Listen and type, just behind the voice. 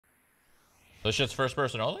This shit's first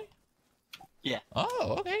person only? Yeah.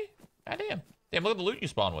 Oh, okay. Goddamn. Damn, look at the loot you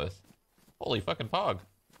spawn with. Holy fucking pog.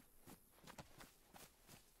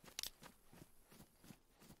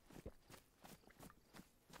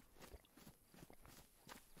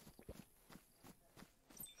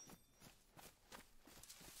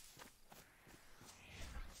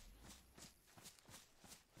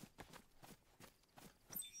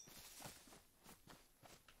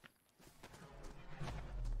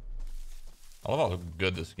 I love how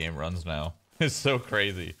good this game runs now. It's so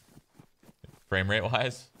crazy. Frame rate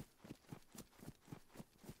wise.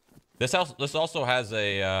 This also has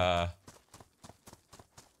a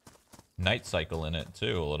night cycle in it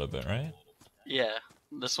too, a little bit, right? Yeah.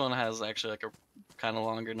 This one has actually like a kind of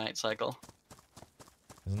longer night cycle.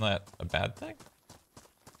 Isn't that a bad thing?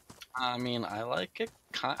 I mean, I like it.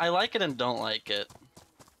 I like it and don't like it.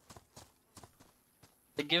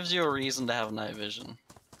 It gives you a reason to have night vision.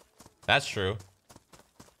 That's true.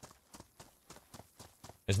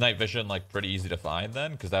 Is night vision like pretty easy to find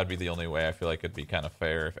then? Because that would be the only way I feel like it'd be kind of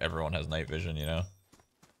fair if everyone has night vision, you know?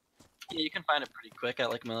 Yeah, you can find it pretty quick at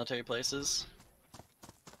like military places.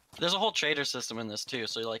 There's a whole trader system in this too,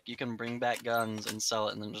 so like you can bring back guns and sell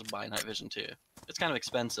it and then just buy night vision too. It's kind of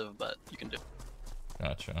expensive, but you can do it.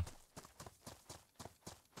 Gotcha.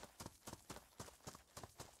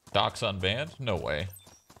 Docs unbanned? No way.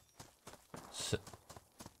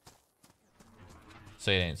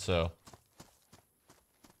 Say it ain't so.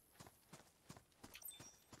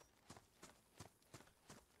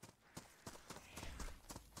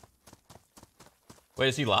 Wait,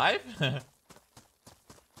 is he live?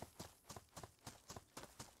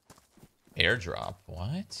 Airdrop?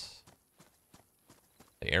 What?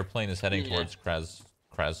 The airplane is heading towards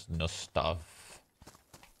Krasnostov.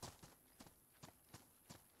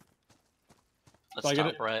 Let's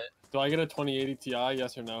top right. Do I get a 2080 Ti?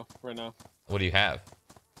 Yes or no? Right now. What do you have?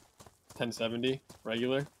 1070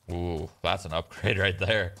 regular. Ooh, that's an upgrade right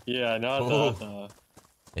there. Yeah, no.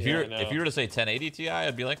 If you were to say 1080 Ti,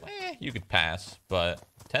 I'd be like, you could pass. But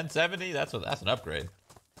 1070, that's an upgrade.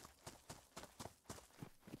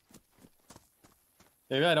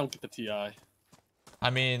 Maybe I don't get the Ti. I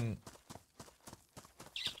mean,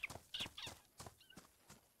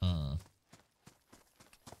 are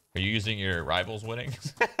you using your rivals'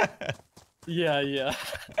 winnings? Yeah.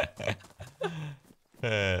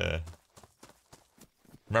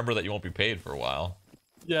 Remember that you won't be paid for a while.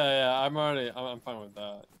 Yeah. I'm fine with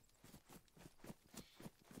that.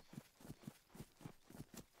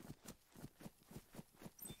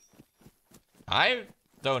 I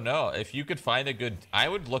don't know if you could find a good. I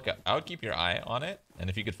would keep your eye on it, and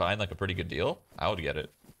if you could find like a pretty good deal, I would get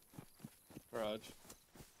it. Garage.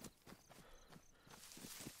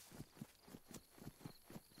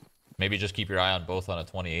 Maybe just keep your eye on both on a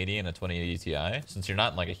 2080 and a 2080 Ti, since you're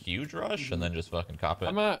not in like a huge rush, and then just fucking cop it.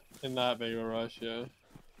 I'm not in that big of a rush, yeah.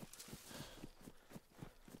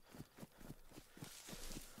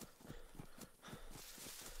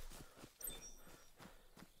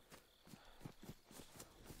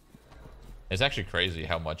 It's actually crazy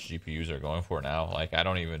how much GPUs are going for now. Like, I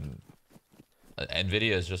don't even...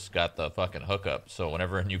 Nvidia's just got the fucking hookup, so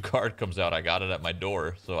whenever a new card comes out, I got it at my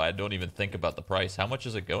door, so I don't even think about the price. How much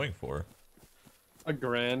is it going for?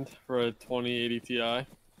 $1,000 for a 2080 Ti.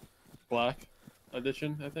 Black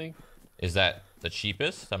edition, I think. Is that the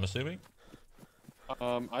cheapest, I'm assuming?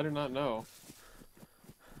 I do not know.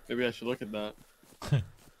 Maybe I should look at that. I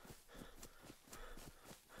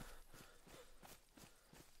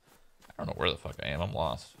don't know where the fuck I am. I'm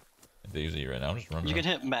lost. DayZ right now. I'm just remembering. You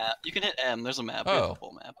can hit map. You can hit M. There's a map. We have a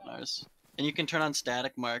full map in ours. And you can turn on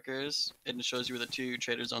static markers, and it shows you where the 2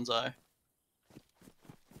 trader zones are.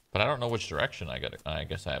 But I don't know which direction I got. I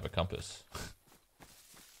guess I have a compass.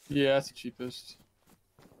 Yeah, it's the cheapest.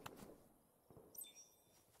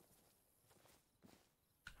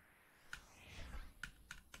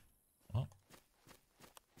 Well,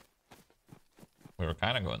 we were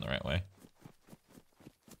kind of going the right way.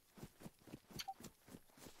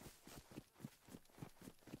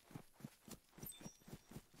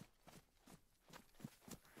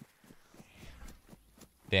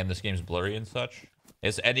 Damn, this game's blurry and such.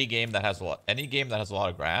 It's any game that has a lot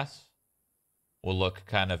of grass will look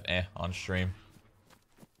kind of on stream.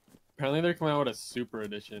 Apparently they're coming out with a super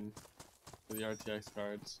edition for the RTX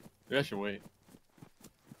cards. Maybe I should wait.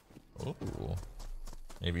 Ooh.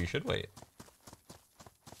 Maybe you should wait.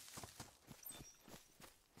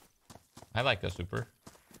 I like the super.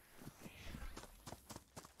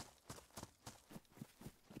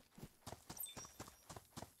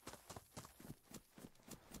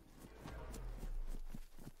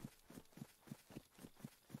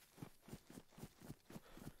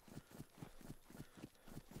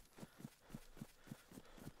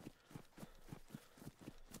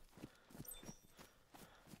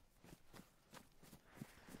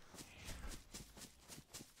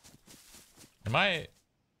 Am I?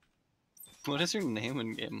 What is your name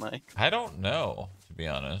in game, Mike? I don't know, to be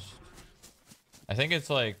honest. I think it's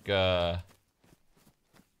like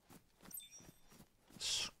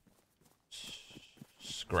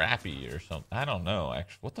Scrappy or something. I don't know.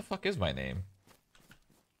 Actually, what the fuck is my name?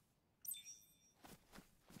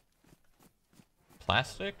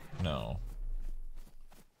 Plastic? No.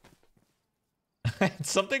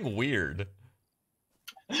 It's something weird.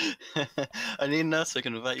 I need to know so I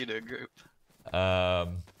can invite you to a group.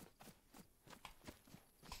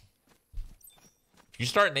 If you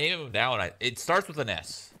start naming them down, it starts with an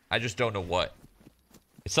S. I just don't know what.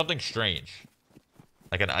 It's something strange,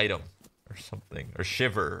 like an item or something, or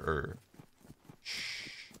shiver, or.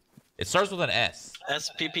 It starts with an S.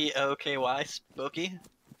 SPPOKY, Spooky?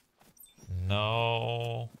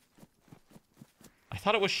 No. I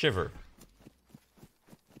thought it was shiver.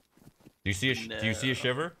 Do you see a No. Do you see a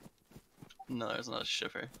shiver? No, there's not a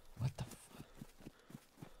shiver. What the fuck?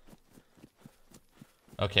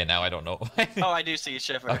 Okay, now I don't know. Oh, I do see a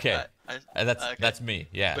shiver. Okay. That's okay. that's me.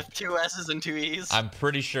 Yeah. With 2 S's and 2 E's? I'm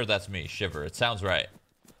pretty sure that's me. Shiver. It sounds right.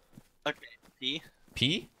 Okay, P?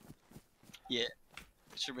 P? Yeah.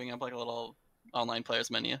 It should bring up like a little online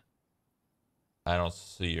players menu. I don't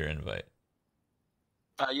see your invite.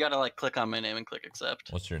 You gotta like click on my name and click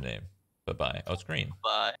accept. What's your name? Bye-bye. Oh, it's green.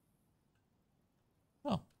 Bye.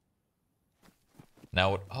 Oh.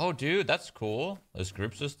 Now what? Oh, dude, that's cool. This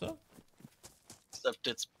group system? Except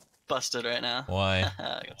it's busted right now. Why?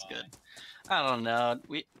 That's good. I don't know.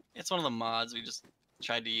 It's one of the mods we just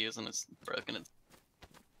tried to use and it's broken.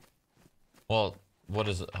 Well, what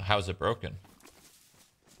is it? How is it broken?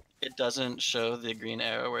 It doesn't show the green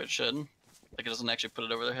arrow where it should. Like it doesn't actually put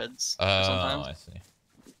it over their heads Oh, sometimes. I see.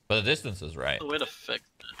 But the distance is right. The way to fix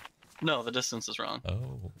it. No, the distance is wrong.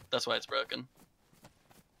 Oh. That's why it's broken.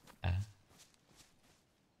 Ah.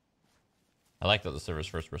 I like that the server's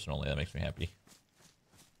first person only. That makes me happy.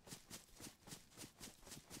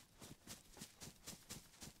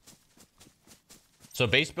 So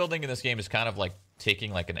base building in this game is kind of like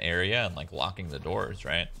taking like an area and like locking the doors,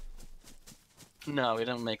 right? No, we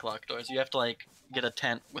didn't make lock doors. You have to like get a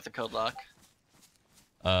tent with a code lock.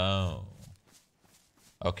 Oh.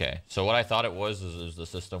 Okay. So what I thought it was is the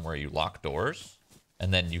system where you lock doors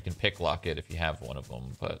and then you can pick lock it if you have one of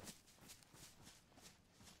them, but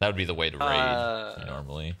that would be the way to raid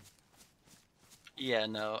normally. Yeah,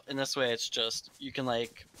 no. In this way, it's just you can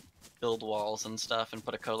like build walls and stuff and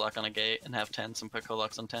put a code lock on a gate and have tents and put code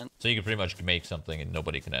locks on tents. So you can pretty much make something and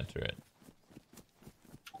nobody can enter it.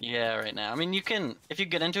 Yeah, right now. I mean, you can, if you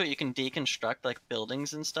get into it, you can deconstruct like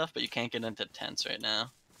buildings and stuff, but you can't get into tents right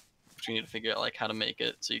now. But you need to figure out like how to make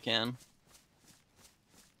it so you can.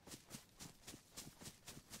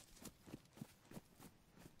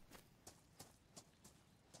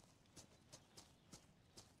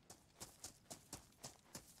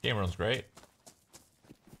 Game runs great.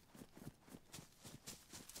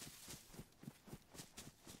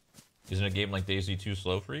 Isn't a game like DayZ too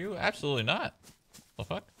slow for you? Absolutely not. The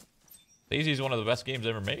fuck? DayZ is one of the best games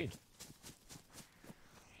ever made.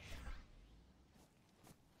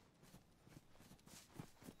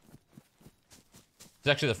 It's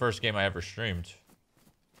actually the first game I ever streamed.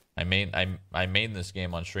 I made this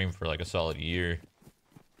game on stream for like a solid year.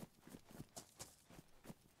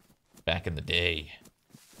 Back in the day.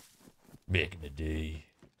 Back in the day.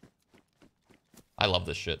 I love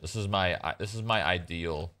this shit. This is my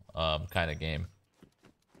ideal kind of game.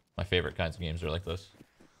 My favorite kinds of games are like this.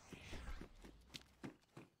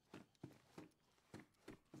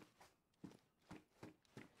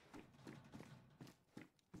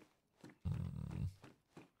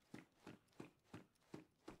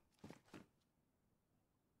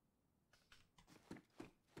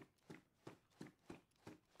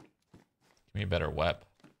 Give me a better wep.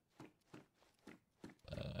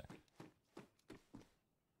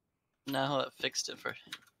 Now it fixed it for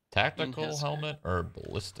Tactical his- helmet or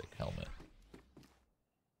ballistic helmet?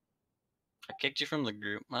 I kicked you from the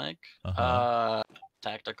group, Mike. Uh-huh.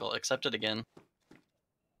 Tactical. Accept it again.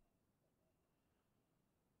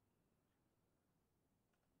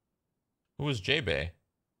 Who was J-Bay?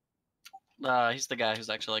 He's the guy who's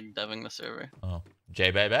actually like deving the server. Oh,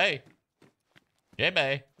 J-Bay.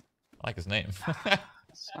 J-Bay. I like his name.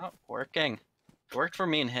 It's not working. It worked for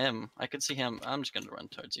me and him. I could see him. I'm just gonna run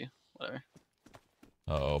towards you. Whatever.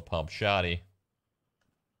 Uh-oh, pump shotty.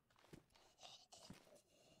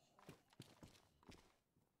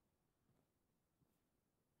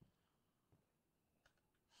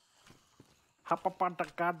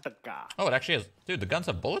 Oh, it actually has... Dude, the guns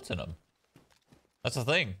have bullets in them. That's the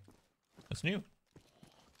thing. That's new.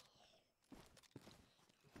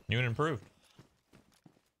 New and improved.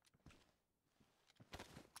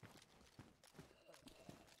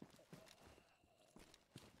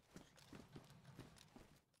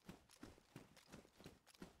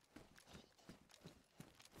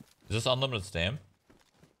 Is this unlimited stam?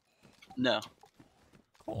 No,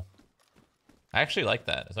 Cool. I actually like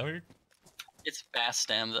that. Is that weird? it's fast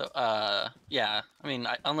stam though. Yeah. I mean,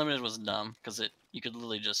 unlimited was dumb because you could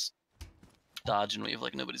literally just dodge and weave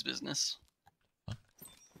like nobody's business.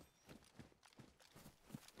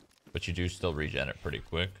 But you do still regen it pretty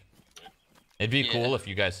quick. It'd be cool if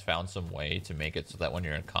you guys found some way to make it so that when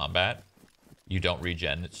you're in combat, you don't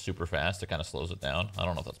regen it super fast. It kind of slows it down. I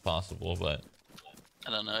don't know if that's possible, but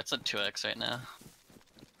I don't know. It's at 2x right now.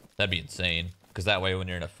 that'd be insane. Because that way when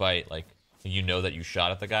you're in a fight, like, you know that you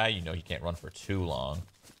shot at the guy, you know he can't run for too long.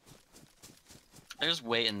 There's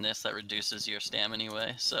weight in this that reduces your stam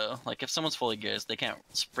anyway. So, like, if someone's fully geared, they can't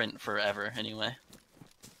sprint forever anyway.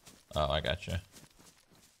 Oh, I gotcha.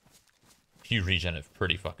 You regen it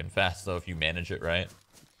pretty fucking fast, though, if you manage it right.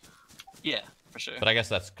 Yeah, for sure. But I guess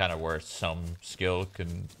that's kind of where some skill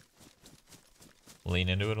can lean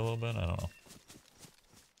into it a little bit. I don't know.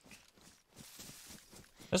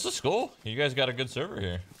 This is cool. You guys got a good server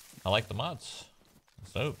here. I like the mods.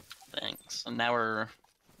 So. Thanks. And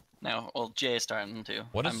well, Jay is starting to.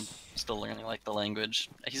 I'm still learning like the language.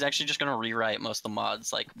 He's actually just gonna rewrite most of the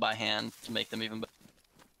mods like by hand to make them even better.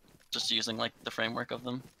 Just using like the framework of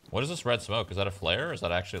them. What is this red smoke? Is that a flare or is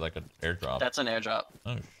that actually like an airdrop? That's an airdrop.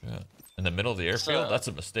 Oh shit. In the middle of the airfield? That's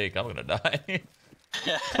a mistake. I'm gonna die.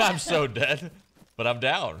 I'm so dead. But I'm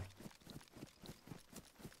down.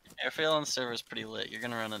 Airfield on the server is pretty lit. You're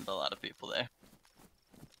gonna run into a lot of people there.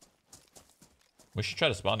 We should try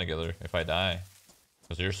to spawn together if I die.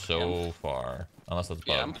 Because you're so far. Unless it's bugged.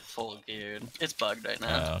 Yeah, I'm full geared. It's bugged right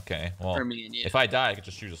now. Okay. Well, for me and you. If I die, I could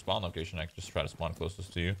just choose a spawn location. I could just try to spawn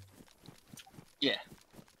closest to you. Yeah.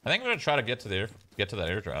 I think I'm gonna try to get to that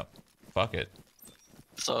airdrop. Fuck it.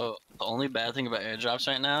 So the only bad thing about airdrops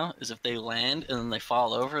right now is if they land and then they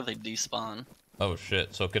fall over, they despawn. Oh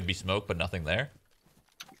shit! So it could be smoke, but nothing there.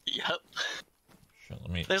 Yep. Shit, let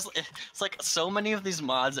me. It's like so many of these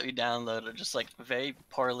mods that we download are just like very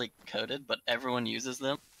poorly coded, but everyone uses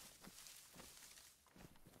them.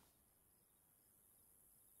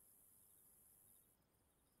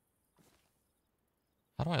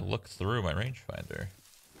 How do I look through my rangefinder?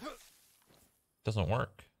 Doesn't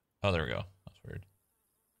work. Oh, there we go. That's weird.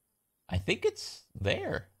 I think it's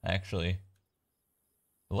there, actually.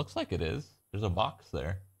 It looks like it is. There's a box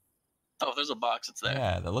there. Oh, there's a box. It's there.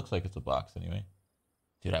 Yeah, that looks like it's a box anyway.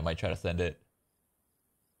 Dude, I might try to send it.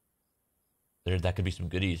 That could be some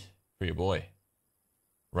goodies for your boy.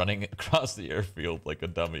 Running across the airfield like a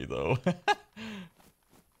dummy, though.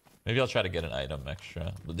 Maybe I'll try to get an item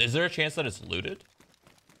extra. Is there a chance that it's looted?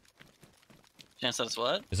 Chance that it's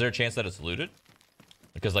what? Is there a chance that it's looted?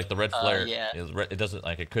 Because like the red flare, yeah. it doesn't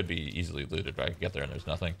like it could be easily looted, right? I could get there and there's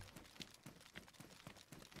nothing.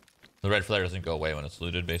 The red flare doesn't go away when it's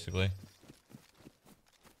looted, basically.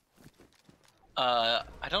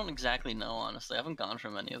 I don't exactly know, honestly. I haven't gone for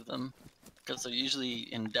many of them because they're usually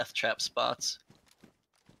in death trap spots.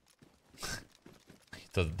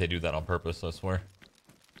 They do that on purpose, I swear.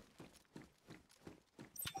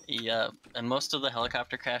 Yeah, and most of the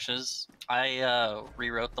helicopter crashes, I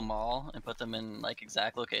rewrote them all and put them in like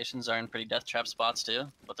exact locations. Are in pretty death trap spots too,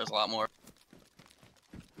 but there's a lot more.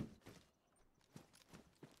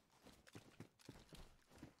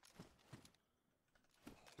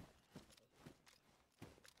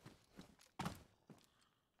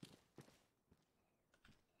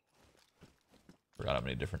 Forgot how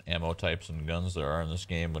many different ammo types and guns there are in this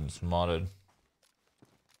game when it's modded.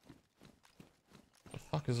 What the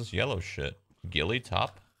fuck is this yellow shit? Ghillie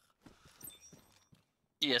top?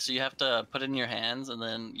 Yeah, so you have to put it in your hands and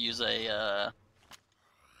then use a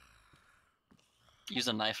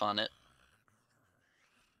knife on it.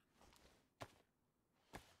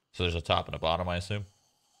 So there's a top and a bottom, I assume?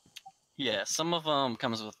 Yeah, some of them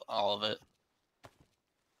comes with all of it.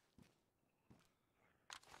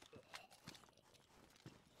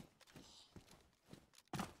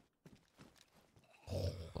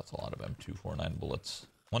 That's a lot of M249 bullets.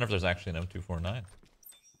 Wonder if there's actually an M249.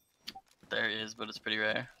 There is, but it's pretty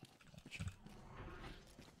rare. Gotcha.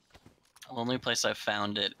 The only place I've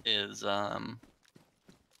found it is on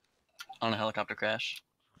a helicopter crash.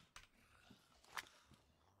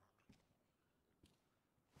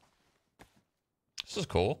 This is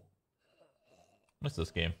cool. What's this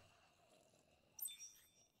game?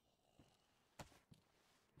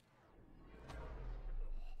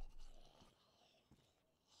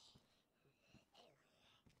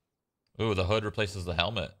 Ooh, the hood replaces the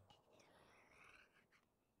helmet.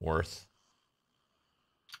 Worth.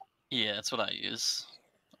 Yeah, that's what I use.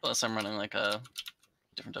 Unless I'm running like a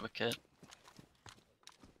different type of kit.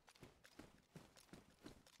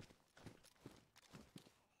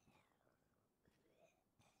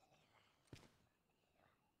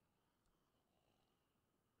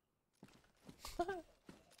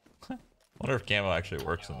 Wonder if camo actually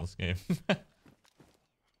works in this game.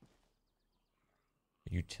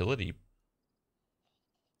 Utility.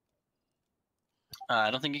 I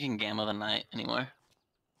don't think you can gamma the night anymore.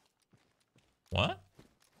 What?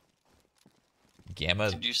 Gamma.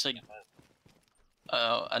 Did you say?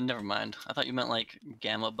 Oh, never mind. I thought you meant like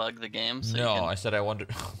gamma bug the game. So No, you I said I wonder.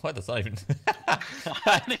 What? That's not even.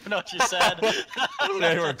 I didn't even know what you said. Not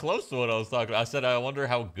anywhere close to what I was talking about. I said I wonder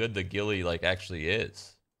how good the ghillie like actually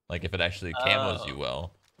is. Like if it actually camos you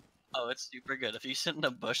well. Oh, it's super good. If you sit in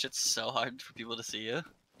a bush, it's so hard for people to see you.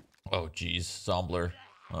 Oh geez, Zombler.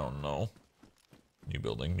 Oh no. New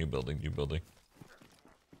building, new building, new building.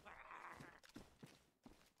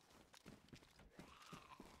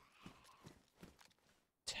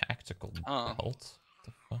 Tactical Oh. belt? What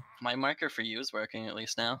the fuck? My marker for you is working at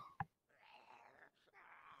least now.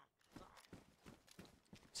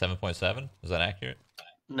 7.7? Is that accurate?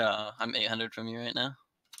 No, I'm 800 from you right now.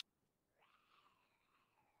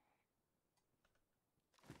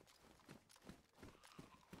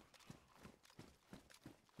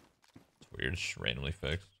 It's weird, it's just randomly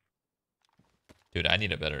fixed. Dude, I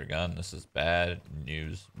need a better gun. This is bad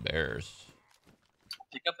news bears.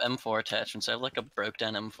 Pick up M4 attachments. I have like a broke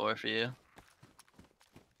down M4 for you.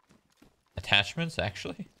 Attachments,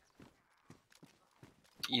 actually?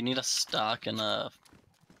 You need a stock and a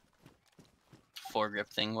foregrip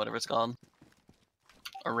thing, whatever it's called.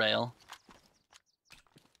 A rail.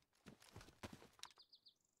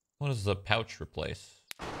 What does the pouch replace?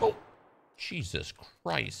 Oh, Jesus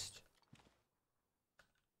Christ.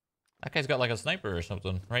 That guy's got like a sniper or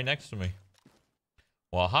something right next to me.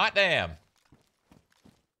 Well, hot damn.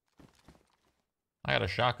 I got a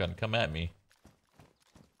shotgun. Come at me.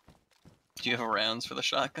 Do you have rounds for the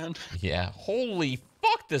shotgun? Yeah. Holy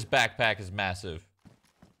fuck, this backpack is massive.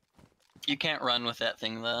 You can't run with that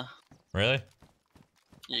thing though. Really?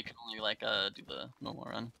 You can only like do the normal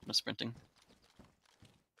run, no sprinting.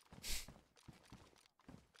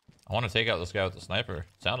 I want to take out this guy with the sniper.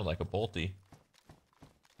 Sounded like a bolty.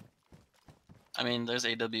 I mean, there's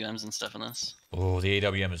AWMs and stuff in this. Oh, the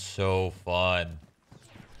AWM is so fun.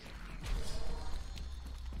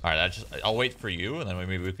 All right, I'll wait for you, and then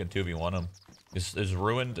maybe we can 2v1 him. Is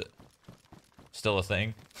ruined still a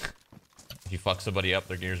thing? If you fuck somebody up,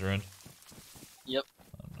 their gear's ruined? Yep.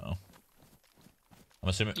 I don't know. I'm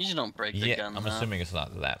assuming... You usually don't break the gun, I'm though. assuming it's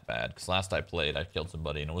not that bad, because last I played, I killed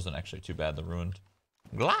somebody, and it wasn't actually too bad, the ruined.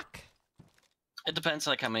 Glock! It depends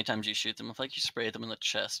like how many times you shoot them. If like you spray them in the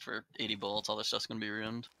chest for 80 bullets, all their stuff's gonna be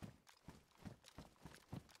ruined.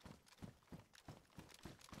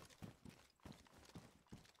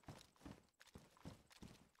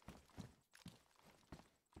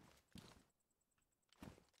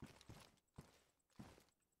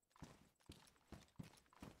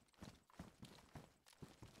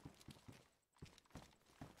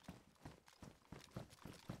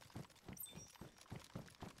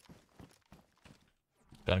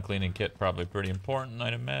 Gun cleaning kit probably pretty important,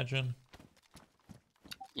 I'd imagine.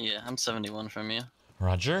 Yeah, I'm 71 from you.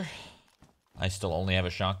 Roger. I still only have a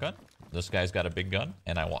shotgun. This guy's got a big gun,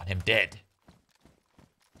 and I want him dead.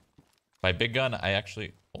 By big gun, I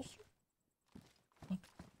actually... Holster? Is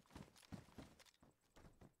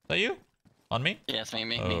that you? On me? Yeah, it's me,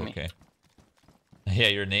 Oh, me. okay. Yeah,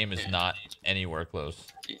 your name is not anywhere close.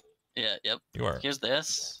 Yeah, yep. You are. Here's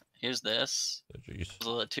this. Here's this. Oh, jeez.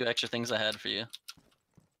 Those are the 2 extra things I had for you.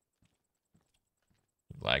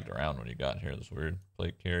 Lagged around when you got here. This weird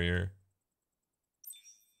plate carrier.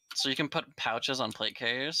 So you can put pouches on plate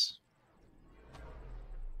carriers.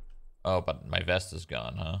 Oh, but my vest is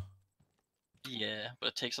gone, huh? Yeah, but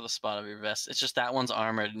it takes up the spot of your vest. It's just that one's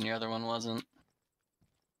armored and your other one wasn't.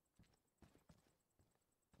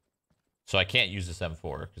 So I can't use this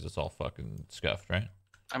M4 because it's all fucking scuffed, right?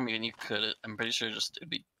 I mean, you could. I'm pretty sure just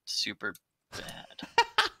it'd be super bad.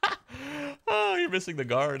 Oh, you're missing the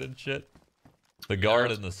guard and shit. The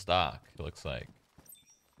guard and the stock, it looks like.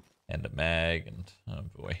 And a mag, and oh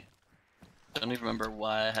boy. Don't even remember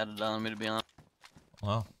why I had it on me, to be honest.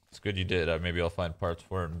 Well, it's good you did. Maybe I'll find parts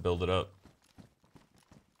for it and build it up.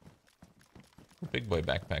 Big boy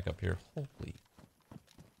backpack up here. Holy.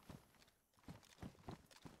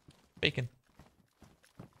 Bacon.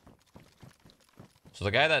 So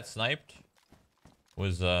the guy that sniped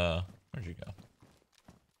was, where'd you go?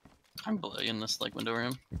 I'm below you in this like window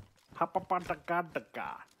room.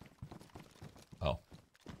 Oh.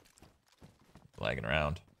 Lagging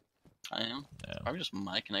around. I am. Yeah. Probably just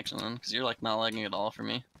my connection then, because you're like not lagging at all for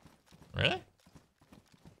me. Really?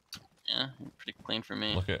 Yeah, you're pretty clean for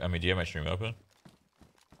me. Look at, I mean, do you have my stream open?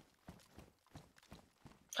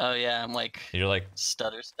 Oh yeah, I'm like You're like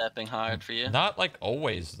stutter stepping hard for you. not like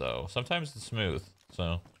always though. Sometimes it's smooth.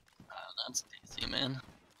 So That's easy, man.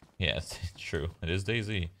 yeah, it's true. It is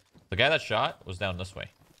DayZ. The guy that shot was down this way.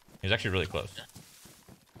 He was actually really close.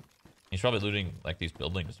 He's probably looting like these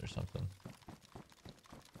buildings or something.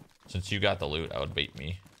 Since you got the loot, I would bait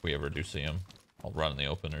me if we ever do see him. I'll run in the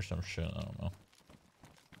open or some shit. I don't know.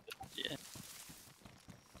 Yeah.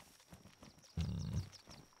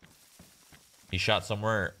 He shot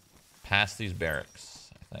somewhere past these barracks,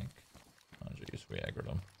 I think. Oh jeez, we aggroed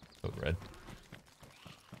him. Code red.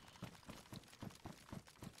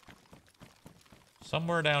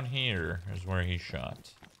 Somewhere down here is where he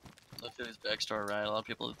shot. Look at his backstore right. A lot of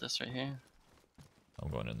people do this right here. I'm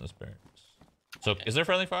going in this barracks. So, is there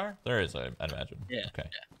friendly fire? There is, I'd imagine. Yeah. Okay.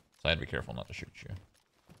 So I had to be careful not to shoot you.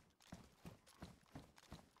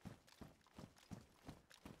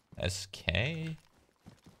 SK?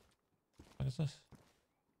 What is this?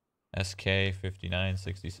 SK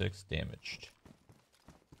 5966 damaged.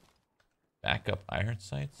 Backup iron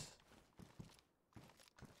sights?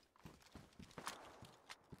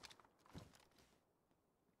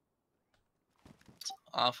 It's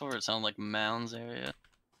off over. It sounded like Mounds area.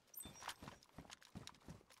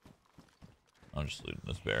 I'm just looting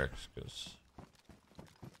this barracks because,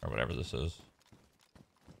 or whatever this is.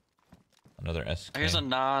 Another SK. Here's a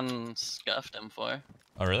non-scuffed M4.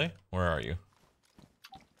 Oh really? Where are you?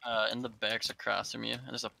 In the barracks across from you. And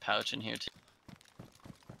there's a pouch in here too.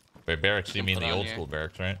 Wait, barracks? You You can mean put the on old here. school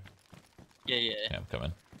barracks, right? Yeah, yeah, Yeah, I'm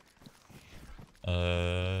coming.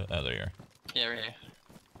 Oh, there you are. yeah, right here.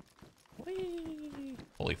 Whee!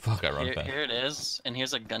 Holy fuck, I run Here, fast. here it is, and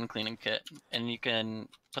here's a gun cleaning kit, and you can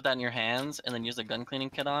put that in your hands and then use the gun cleaning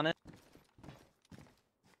kit on it.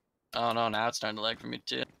 Oh no, now it's starting to lag for me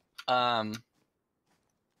too. Put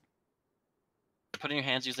it in your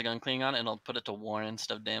hands, use the gun cleaning on it, and it'll put it to worn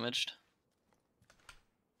instead of damaged.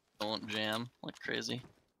 It won't jam like crazy.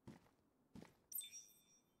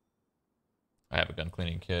 I have a gun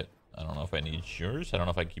cleaning kit. I don't know if I need yours. I don't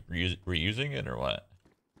know if I keep reusing it or what.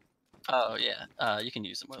 Oh yeah, you can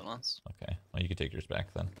use it more than once. Okay, well you can take yours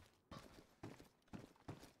back then.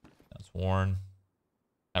 That's worn.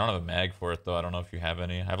 I don't have a mag for it though. I don't know if you have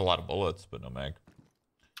any. I have a lot of bullets, but no mag.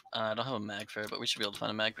 I don't have a mag for it, but we should be able to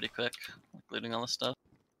find a mag pretty quick, like looting all this stuff.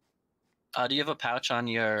 Do you have a pouch on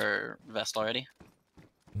your vest already?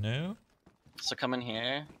 No? So come in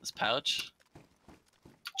here, this pouch.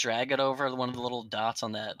 Drag it over one of the little dots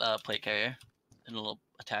on that plate carrier, and it'll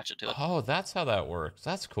attach it to it. Oh, that's how that works.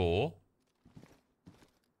 That's cool.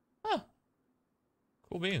 Huh.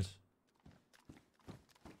 Cool beans.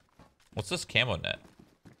 What's this camo net?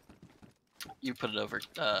 You put it over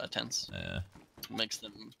tents. Yeah. Makes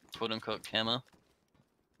them quote-unquote camo.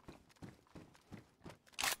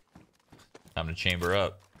 Time to chamber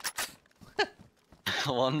up.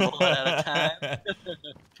 One bullet at a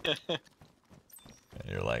time.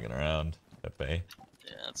 You're lagging around, Pepe.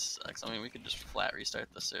 Yeah, that sucks. I mean, we could just flat restart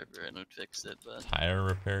the server and it would fix it, but... Tire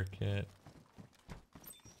repair kit.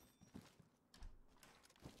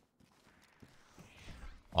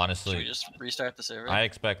 Honestly, Should we just restart the server? I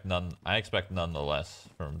expect none. I expect none the less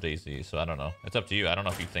from DayZ. So I don't know. It's up to you. I don't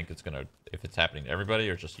know if you think it's gonna, if it's happening to everybody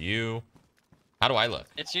or just you. How do I look?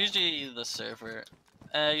 It's usually the server.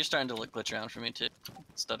 You're starting to look glitch around for me too.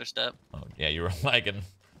 Stutter step. Oh yeah, you were lagging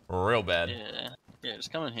real bad. Yeah. Yeah,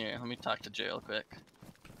 just come in here. Let me talk to Jay real quick.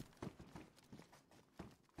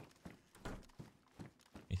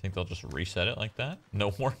 You think they'll just reset it like that? No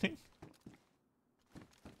warning?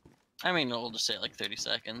 I mean, we'll just say like 30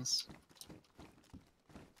 seconds.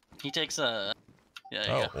 He takes a... Yeah,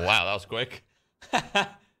 there you Oh wow, that was quick. All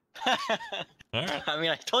right. I mean,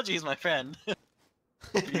 I told you he's my friend.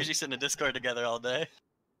 We usually sit in a Discord together all day.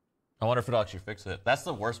 I wonder if it'll actually fix it. That's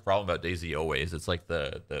the worst problem about DayZ always. It's like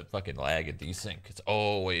the fucking lag and desync. It's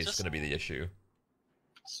always Just- gonna be the issue.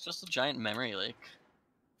 It's just a giant memory leak.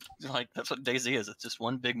 Like, that's what DayZ is. It's just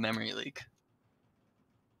one big memory leak.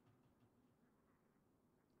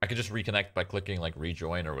 I could just reconnect by clicking like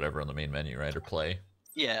rejoin or whatever on the main menu, right? Or play.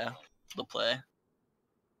 Yeah, the play.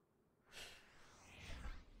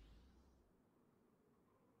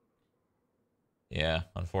 Yeah,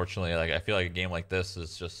 unfortunately, like I feel like a game like this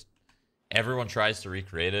is just everyone tries to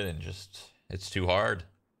recreate it and just it's too hard.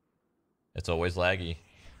 It's always laggy.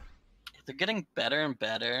 They're getting better and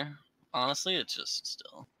better. Honestly, it's just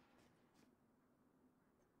still.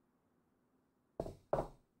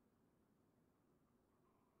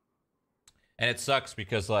 And it sucks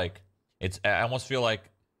because like I almost feel like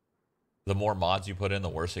the more mods you put in, the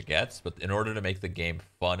worse it gets. But in order to make the game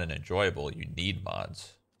fun and enjoyable, you need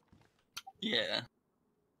mods. Yeah.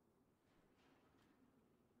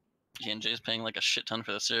 J&J is paying like a shit ton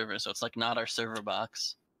for the server, so it's like not our server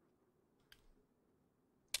box.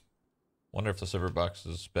 Wonder if the server box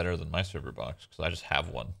is better than my server box because I just have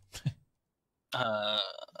one. Uh,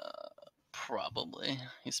 probably.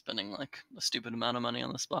 He's spending like a stupid amount of money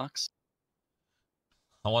on this box.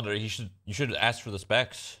 I wonder you should ask for the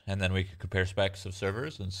specs and then we could compare specs of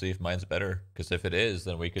servers and see if mine's better. Because if it is,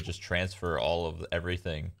 then we could just transfer all of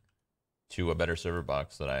everything to a better server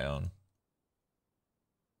box that I own.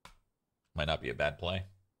 Might not be a bad play.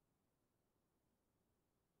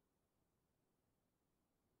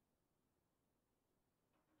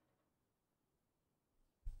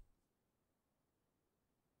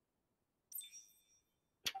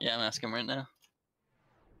 Yeah, I'm asking him right now.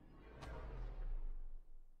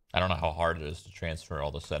 I don't know how hard it is to transfer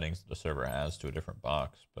all the settings that the server has to a different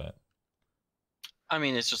box, but I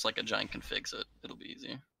mean, it's just like a giant config, so it'll be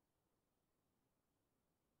easier.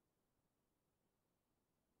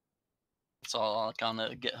 It's all like on the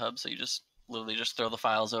GitHub, so you just literally just throw the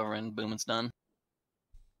files over and boom, it's done.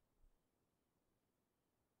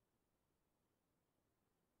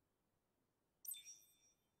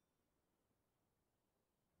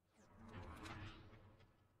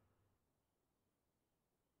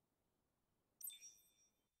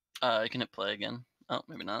 You can hit play again. Oh,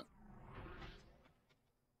 maybe not.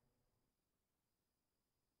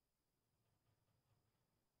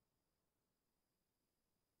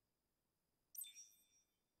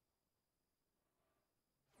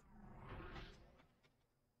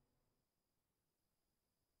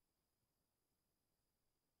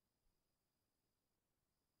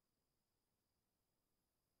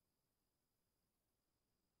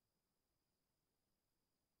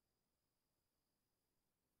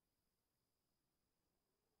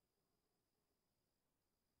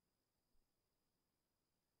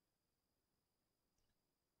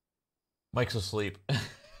 Mike's asleep.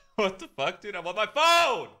 What the fuck, dude? I'm on my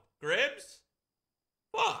phone! Gribbs?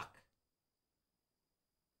 Fuck.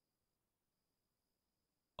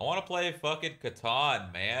 I want to play fucking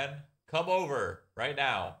Catan, man. Come over right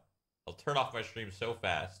now. I'll turn off my stream so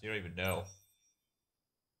fast. You don't even know.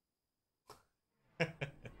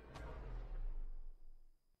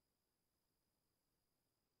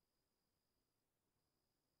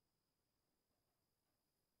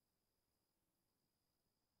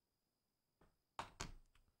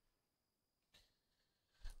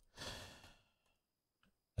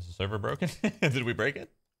 Is the server broken? Did we break it?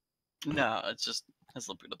 No, it's just has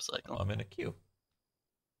a boot up cycle. I'm in a queue.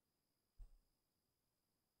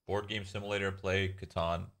 Board game simulator, play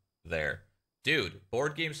Catan there. Dude,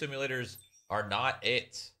 board game simulators are not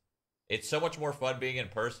it. It's so much more fun being in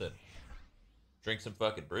person. Drink some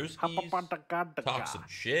fucking brewskis, talk some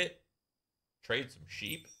shit, trade some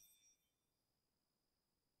sheep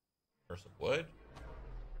for some wood.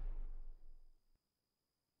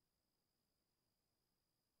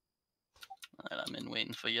 Alright, I'm in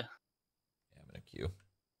waiting for you. Yeah, I'm in a queue.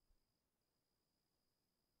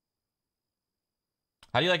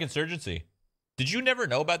 How do you like Insurgency? Did you never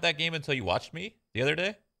know about that game until you watched me the other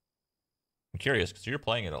day? I'm curious because you're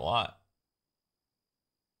playing it a lot.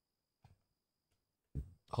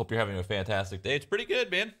 Hope you're having a fantastic day. It's pretty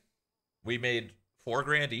good, man. We made $4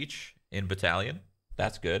 grand each in Battalion.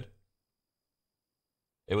 That's good.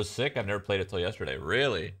 It was sick. I've never played it till yesterday.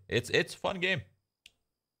 Really, it's a fun game.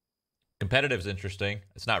 Competitive's interesting.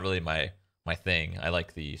 It's not really my thing. I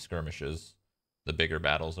like the skirmishes. The bigger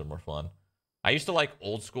battles are more fun. I used to like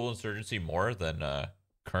old school Insurgency more than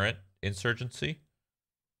current Insurgency.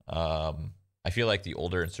 I feel like the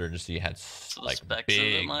older Insurgency had So the like specs big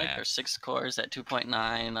of it, Mike, are maps. 6 cores at 2.9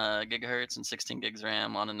 gigahertz and 16 gigs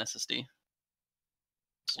RAM on an SSD.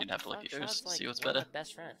 So you'd have to look at yours, see what's better.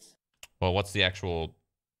 Best friends. Well, what's the actual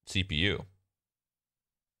CPU?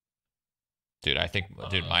 Dude, I think,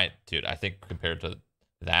 I think compared to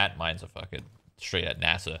that, mine's a fucking straight at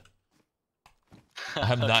NASA.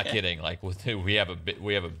 I'm not Okay. kidding. Like, we have a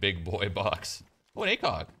big boy box. Oh, an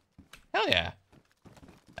ACOG. Hell yeah.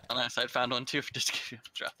 Nice, I found one too. Just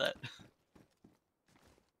drop that.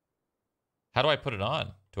 How do I put it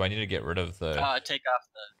on? Do I need to get rid of the? Take off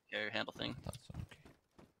the carrier handle thing. That's okay.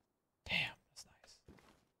 Damn, that's nice.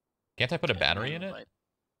 Can't I put a battery in it?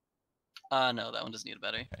 No, that one doesn't need a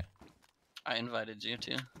battery. Okay. I invited you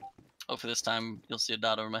to. Hopefully this time you'll see a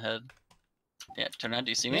dot over my head. Yeah, turn around.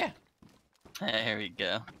 Do you see me? Yeah. Hey, here we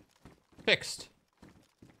go. Fixed.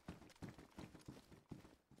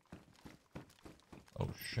 Oh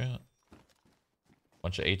shit.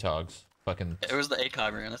 Bunch of ATOGs. Fucking. It was the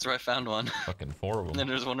ACOG room. That's where I found one. Fucking 4 of And them. then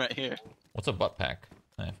there's one right here. What's a butt pack?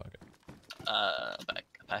 Fuck it.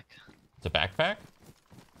 Backpack. It's a backpack?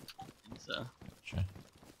 So. Gotcha.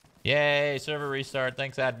 Yay, server restart.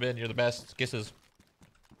 Thanks, admin. You're the best. Kisses.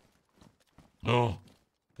 Oh.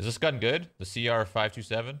 Is this gun good? The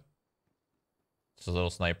CR-527? It's a little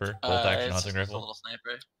sniper. Bolt action It's hunting just a rifle. little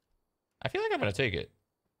sniper. I feel like I'm going to take it.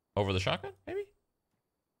 Over the shotgun, maybe?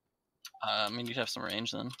 I mean, you'd have some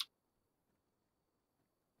range then.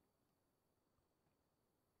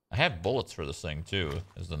 I have bullets for this thing, too,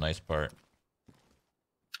 is the nice part.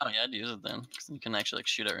 Oh yeah, I'd use it then, because you can actually like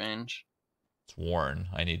shoot at range. It's worn.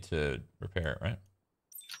 I need to repair it, right?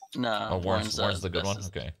 No, Oh, Warren's the good one? as-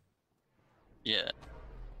 Okay. Yeah.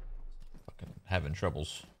 Fucking having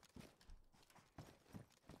troubles.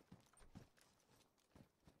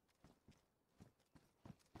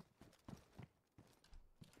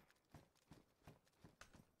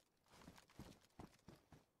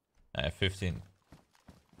 I have 15.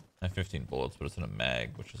 I have 15 bullets, but it's in a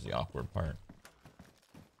mag, which is the awkward part.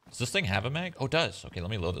 Does this thing have a mag? Oh, it does. Okay, let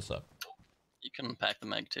me load this up. You can pack the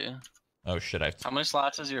mag too. Oh shit, How many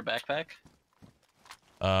slots is your backpack?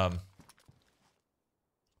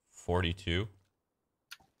 42. You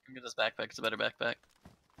can get this backpack, it's a better backpack.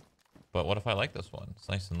 But what if I like this one? It's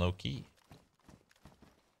nice and low key.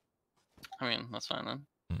 I mean, that's fine then.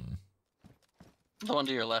 Hmm. The one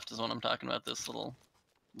to your left is what I'm talking about, this little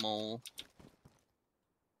mole.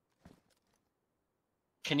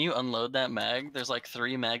 Can you unload that mag? There's like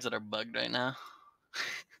 3 mags that are bugged right now.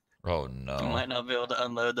 Oh no. You might not be able to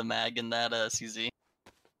unload the mag in that CZ.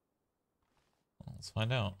 Let's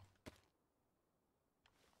find out.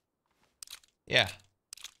 Yeah.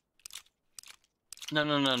 No,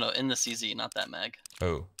 in the CZ, not that mag.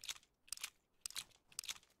 Oh.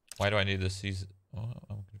 Why do I need this season? Oh,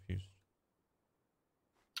 I'm confused.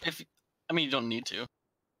 I mean, you don't need to.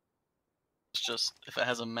 It's just, if it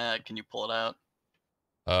has a mag, can you pull it out?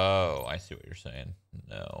 Oh, I see what you're saying.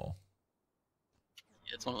 No.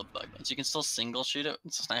 Yeah, it's one of the bug ones. You can still single shoot it.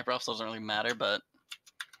 It's a sniper rifle, so it doesn't really matter, but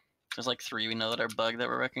there's like 3 we know that are bugged that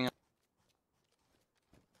we're wrecking.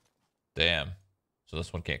 Damn. So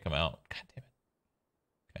this one can't come out. God damn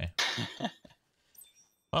it. Okay.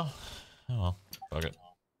 Well, oh well. Fuck it.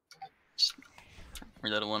 Just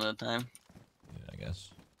reload it one at a time. Yeah, I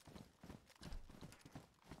guess.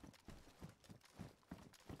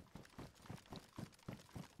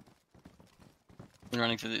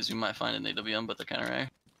 Running through these, we might find an AWM, but they're kind of rare.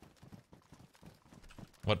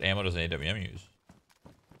 What ammo does an AWM use?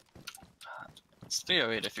 It's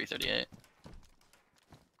 308 or 338.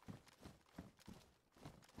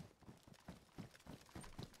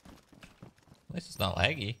 At least it's not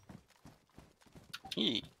laggy.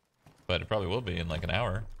 Yee. But it probably will be in like an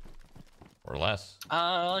hour. Or less.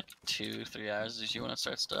 Like 2-3 hours is usually when it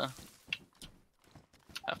starts to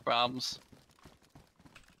have problems.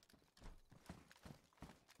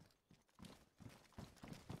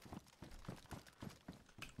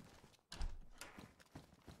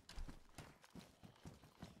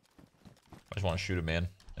 I just want to shoot a man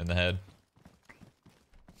in the head.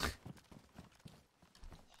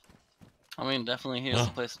 I mean, definitely here's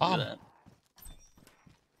the place to do that.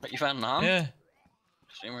 But you found an AUM? Yeah.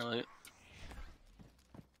 Streamer loot.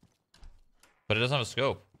 But it doesn't have a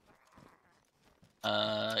scope.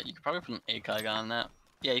 You could probably put an ACOG on that.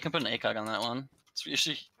 Yeah, you can put an ACOG on that one. It's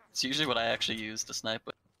usually what I actually use to snipe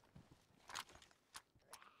with.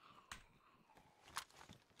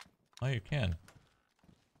 Oh, you can.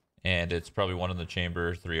 And it's probably one in the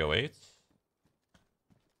chamber 308s.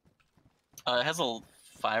 It has a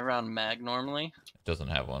 5-round mag normally. It doesn't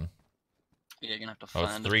have one. Yeah, you're gonna have to Oh,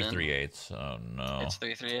 find it's it. 338s. Oh no. It's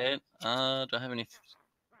 338. Do I have any?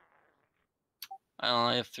 I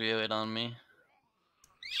only have 308 on me.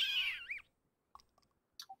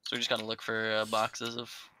 So we just gotta look for boxes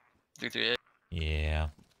of 338. Yeah.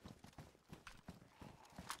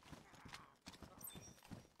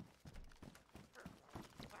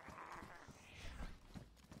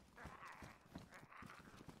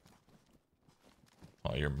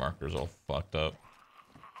 Oh, your marker's all fucked up.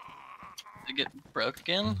 Did it get broke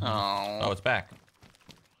again? Mm-hmm. Oh. Oh, it's back.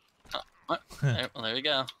 What? Well, there we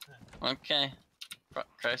go. Okay.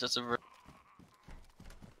 Crisis averted.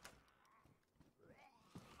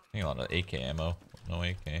 I think a lot of AK ammo. No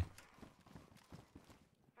AK.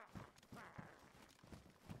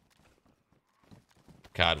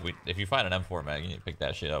 God, if you find an M4 mag, you need to pick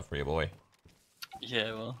that shit up for your boy.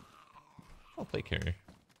 Yeah, well. I'll play carrier.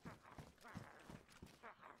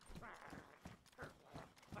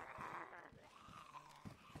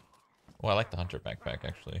 Oh, I like the hunter backpack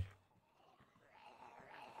actually.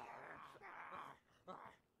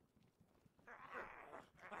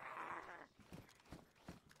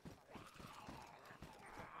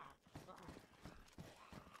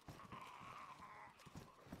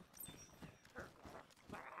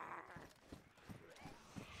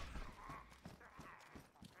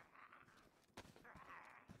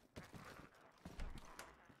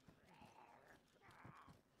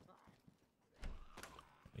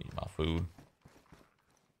 food.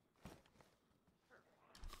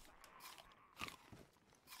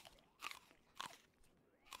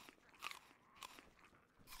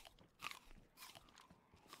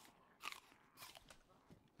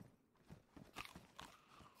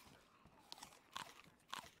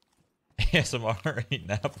 ASMR eating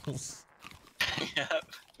apples. Yep.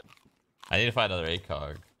 I need to find another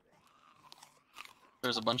ACOG.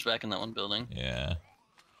 There's a bunch back in that one building. Yeah.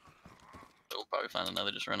 We'll probably find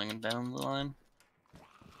another just running down the line.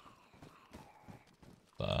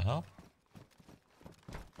 The hell?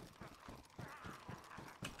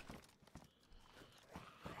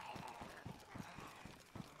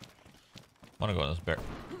 I wanna go in this bear.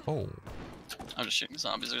 Oh. I'm just shooting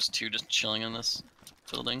zombies. There's two just chilling in this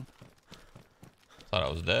building. Thought I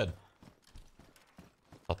was dead.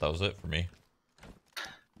 Thought that was it for me.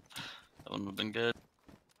 That one would have been good.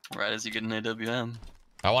 Right as you get an AWM.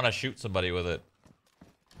 I want to shoot somebody with it.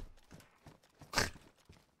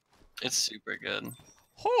 It's super good.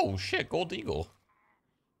 Oh shit, Gold Eagle.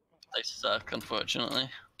 They suck, unfortunately.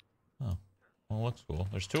 Oh, well, it looks cool.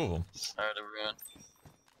 There's two of them. Sorry to ruin.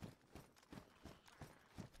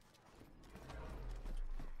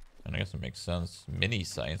 And I guess it makes sense. Mini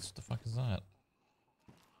science. What the fuck is that?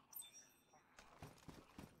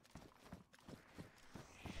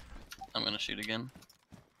 I'm gonna shoot again.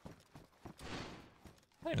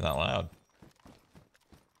 Not even that loud.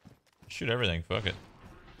 Shoot everything. Fuck it.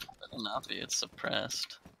 Better not be. It's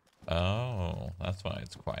suppressed. Oh, that's why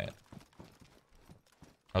it's quiet.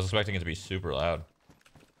 I was expecting it to be super loud.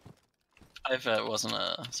 If it wasn't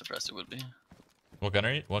suppressed, it would be. What gun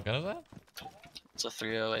are you? What gun is that? It's a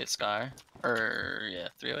 308 Sky. Or, yeah,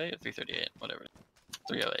 308 or 338, whatever.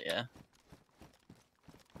 308, yeah.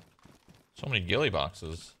 So many ghillie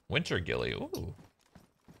boxes. Winter ghillie. Ooh.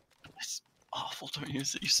 It's awful. Don't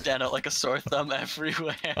use it. You stand out like a sore thumb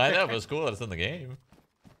everywhere. I know, but it's cool that it's in the game.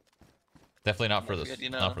 Definitely not for Yeah, this. good, you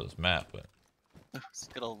know. Not for this map, but. It's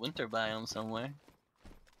a good old winter biome somewhere.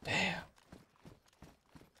 Damn.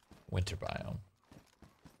 Winter biome.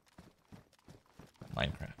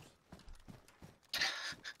 Minecraft.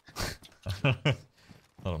 I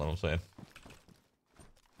don't know what I'm saying.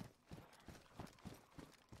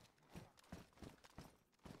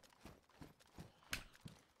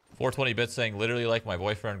 $420 saying literally like my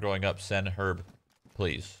boyfriend growing up. Send Herb,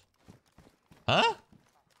 please. Huh?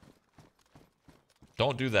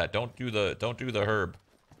 Don't do that. Don't do the Herb.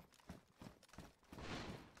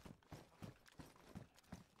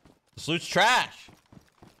 This loot's trash.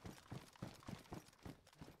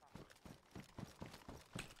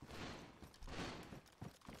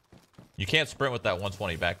 You can't sprint with that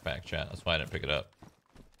 120 backpack, chat. That's why I didn't pick it up.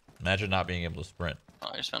 Imagine not being able to sprint. Oh,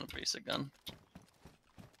 I just found a pretty sick gun.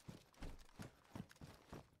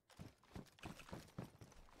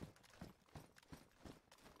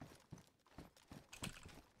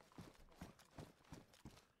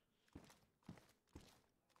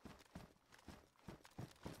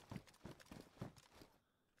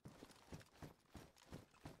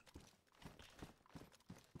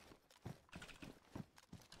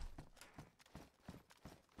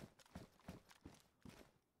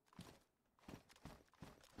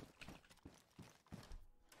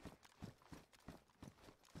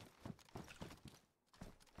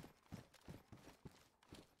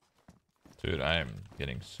 Dude, I am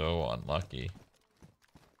getting so unlucky.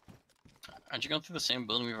 Aren't you going through the same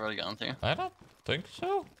building we've already gone through? I don't think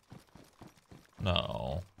so.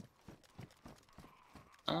 No.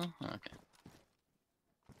 Oh, okay.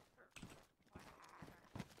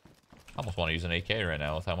 I almost want to use an AK right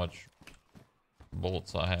now with how much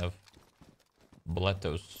bullets I have.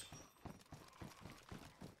 Bulletos.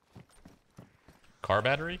 Car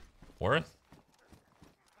battery? Worth?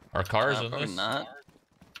 Are cars in Probably this? not.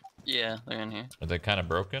 Yeah, they're in here. Are they kind of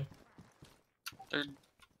broken? They're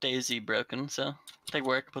DayZ broken, so they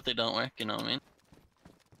work, but they don't work, you know what I mean?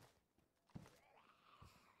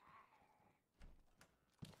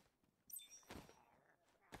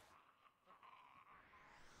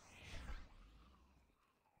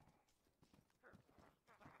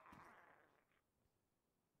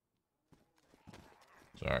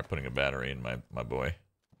 Sorry, putting a battery in my boy.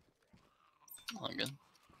 All good.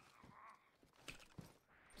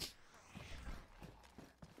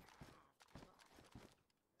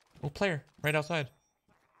 Oh, player, right outside.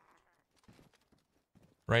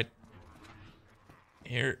 Right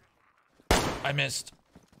here. I missed.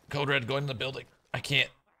 Code Red, go into the building. I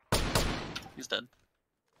can't. He's dead.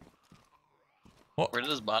 What? Where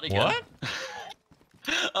did his body go? What?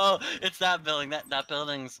 Oh, it's that building. That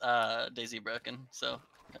building's DayZ broken, so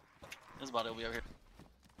his body will be over here.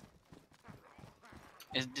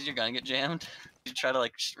 Did your gun get jammed? Did you try to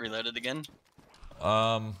like reload it again?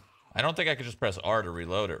 I don't think I could just press R to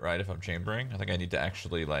reload it, right? If I'm chambering, I think I need to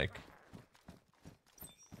actually like.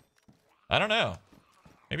 I don't know.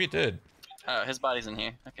 Maybe it did. Oh, his body's in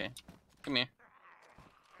here. Okay, come here.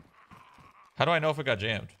 How do I know if it got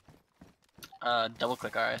jammed? Double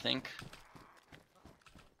click R, I think.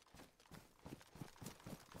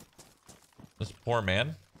 This poor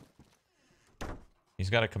man. He's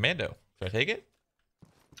got a commando. Should I take it?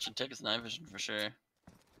 Should take his night vision for sure.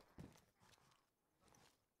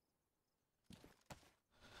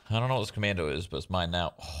 I don't know what this commando is, but it's mine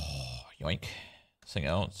now. Oh, yoink. This thing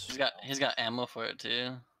owns. He's got ammo for it too.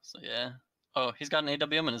 So yeah. Oh, he's got an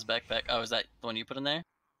AWM in his backpack. Oh, is that the one you put in there?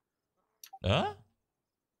 Huh?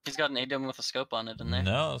 He's got an AWM with a scope on it in there.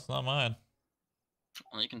 No, it's not mine.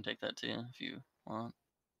 Well, you can take that too if you want.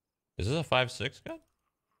 Is this a 5.6 gun?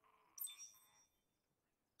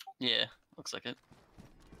 Yeah, looks like it.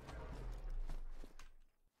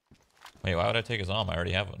 Wait, why would I take his arm? I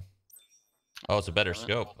already have one. Oh, it's a better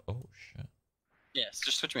scope. Oh, shit. Yes,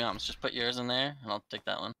 just switch me arms. Just put yours in there, and I'll take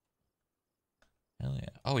that one. Hell yeah.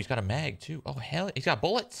 Oh, he's got a mag, too. Oh, hell. He's got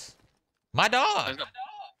bullets. My Oh, dog. he's got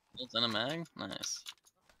bullets and a mag? Nice.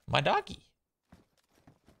 My doggy.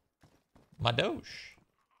 My doge.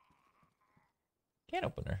 Can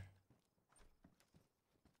opener.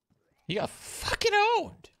 He got fucking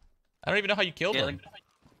owned. I don't even know how you killed him.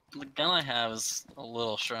 The gun I have is a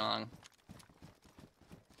little strong.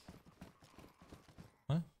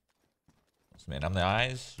 Huh? Man, I'm the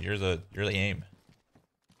eyes. You're the aim.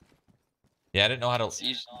 Yeah, I didn't know how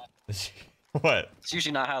to. What? It's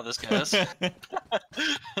usually not how this goes.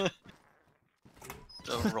 The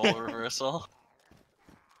role reversal.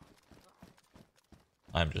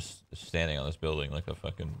 I'm just standing on this building like a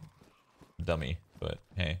fucking dummy, but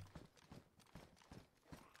hey.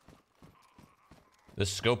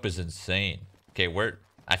 This scope is insane. Okay,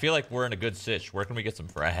 I feel like we're in a good sitch. Where can we get some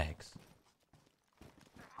frags?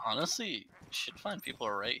 Honestly, you should find people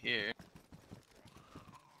right here.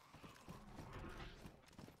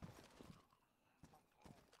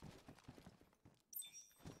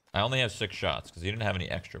 I only have 6 shots because he didn't have any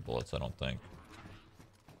extra bullets, I don't think.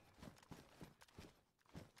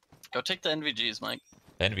 Go take the NVGs, Mike.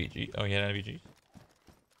 NVG? Oh, yeah, NVG?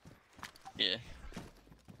 Yeah.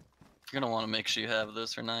 You're gonna want to make sure you have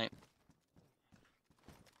those for night.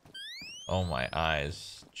 Oh, my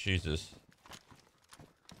eyes. Jesus.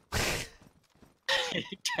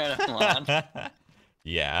 Turn them on.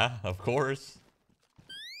 Yeah, of course.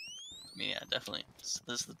 I mean, yeah, definitely. This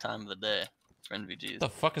is the time of the day for NVGs. What the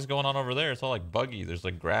fuck is going on over there? It's all like buggy. There's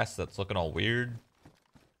like grass that's looking all weird.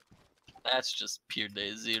 That's just pure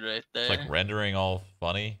DayZ right there. It's like rendering all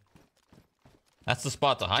funny. That's the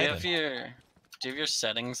spot to hide in. Do you have your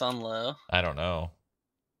settings on low? I don't know.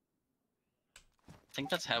 I think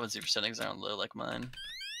that's happens if your settings are on low like mine.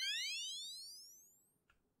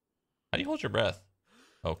 How do you hold your breath?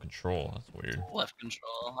 Oh, control. That's weird. Left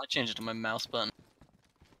control. I changed it to my mouse button.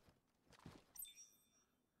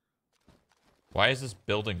 Why is this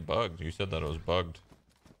building bugged? You said that it was bugged.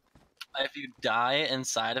 If you die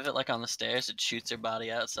inside of it, like on the stairs, it shoots their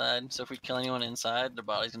body outside. So if we kill anyone inside, their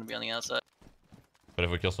body's gonna be on the outside. But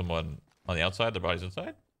if we kill someone on the outside, their body's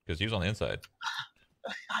inside? Because he was on the inside.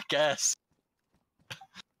 I guess.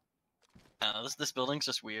 No, this building's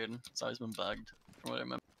just weird. It's always been bugged, from what I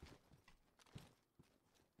remember.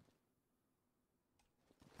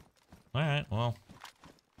 Alright, well.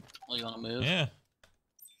 Well, you wanna move? Yeah.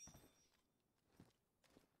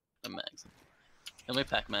 The mags. Let me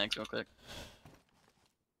pack mags real quick.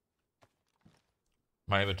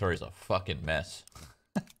 My inventory's a fucking mess.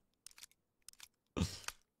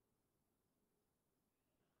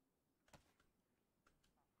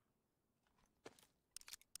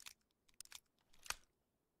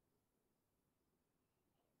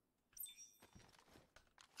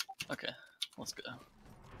 Okay, let's go.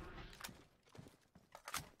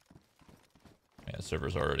 Yeah, the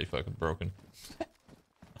server's already fucking broken.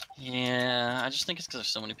 Yeah, I just think it's because there's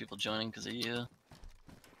so many people joining because of you.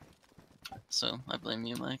 So, I blame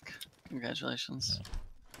you, Mike. Congratulations. Yeah.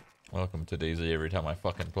 Welcome to DayZ every time I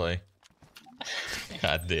fucking play.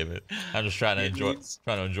 God damn it. I'm just trying to enjoy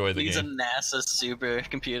the Needs a game. NASA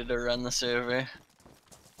supercomputer to run the server.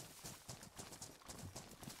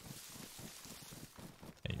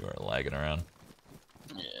 Hey, you are lagging around.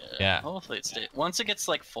 Yeah. Hopefully it once it gets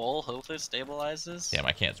like full, hopefully it stabilizes. Damn,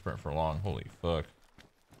 I can't sprint for long. Holy fuck.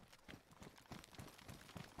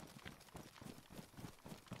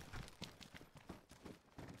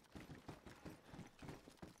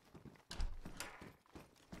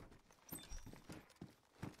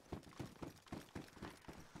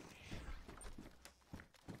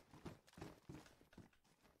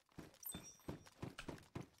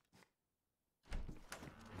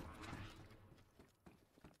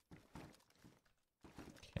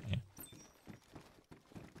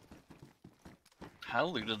 How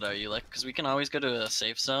looted are you? Like, because we can always go to a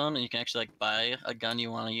safe zone and you can actually like buy a gun you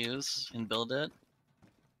want to use and build it.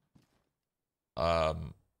 What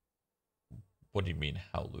do you mean?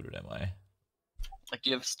 How looted am I? Like,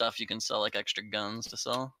 you have stuff you can sell, like extra guns to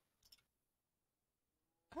sell.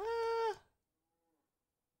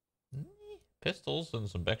 Mm, pistols and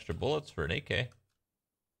some extra bullets for an AK.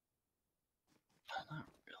 Not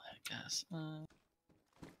really, I guess. I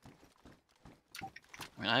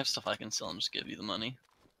mean, I have stuff I can sell and just give you the money.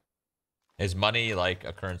 Is money like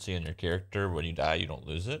a currency in your character? When you die, you don't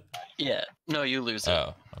lose it? Yeah. No, you lose it.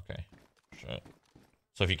 Oh, okay. Shit.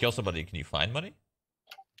 So if you kill somebody, can you find money?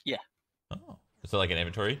 Yeah. Oh. Is it like an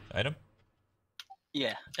inventory item?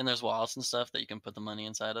 Yeah, and there's wallets and stuff that you can put the money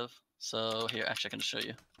inside of. So here, actually, I can show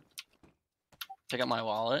you. Check out my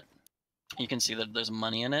wallet. You can see that there's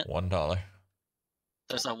money in it. $1.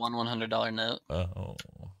 There's a $100 note. Oh.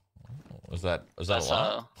 Was that a That's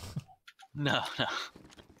lot? No, no.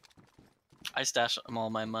 I stash all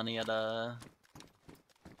my money at my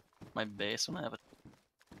base when I have it.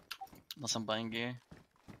 Unless I'm buying gear.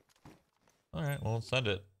 Alright, well, send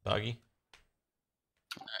it, doggy.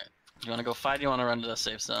 You want to go fight? Or you want to run to the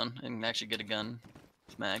safe zone and actually get a gun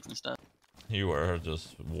with mags and stuff? You are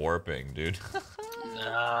just warping, dude.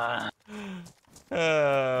 Nah.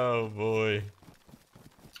 Oh, boy.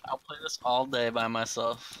 I'll play this all day by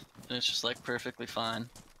myself, and it's just like perfectly fine.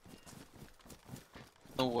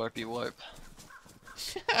 No warpy warp.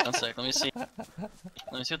 1 sec, let me see. Let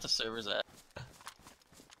me see what the server's at.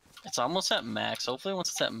 It's almost at max. Hopefully, once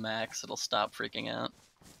it's at max, it'll stop freaking out.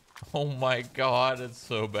 Oh my god, it's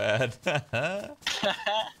so bad.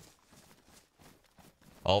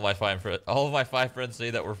 all of my five friends say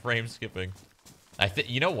that we're frame skipping.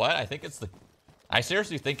 You know what? I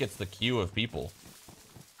seriously think it's the queue of people.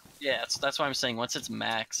 Yeah, that's why I'm saying once it's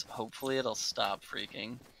max, hopefully it'll stop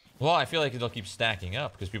freaking. Well, I feel like it'll keep stacking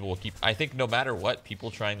up because people will keep. I think no matter what,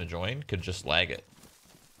 people trying to join could just lag it.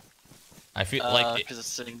 I feel like because it's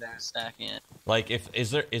sitting there stacking it. Like,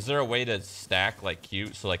 is there a way to stack like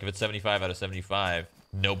queue? So like, if it's 75 out of 75,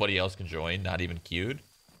 nobody else can join, not even queued.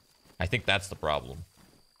 I think that's the problem.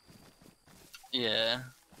 Yeah.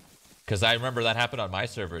 Because I remember that happened on my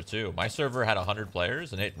server too. My server had 100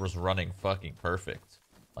 players and it was running fucking perfect,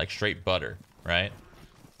 like straight butter, right?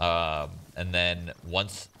 And then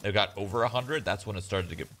once it got over 100, that's when it started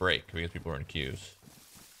to get break because people were in queues.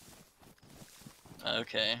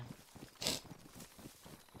 Okay.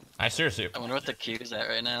 I seriously. I wonder what the queue is at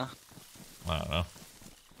right now. I don't know.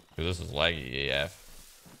 Because this is laggy AF.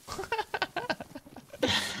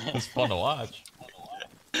 It's fun to watch.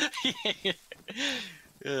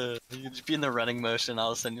 You just be in the running motion,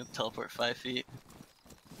 all of a sudden you'll teleport 5 feet.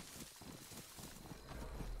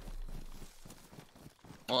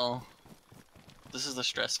 Well, this is the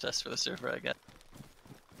stress test for the server, I guess.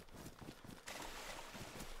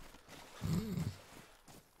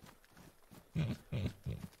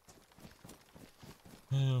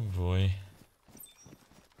 Oh boy.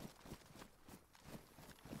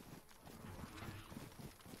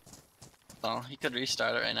 Well, you could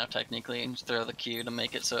restart it right now technically and just throw the queue to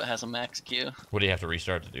make it so it has a max queue. What do you have to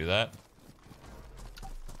restart to do that?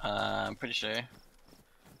 I'm pretty sure.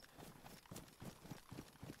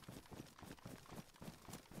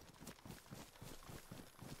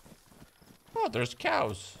 Oh, there's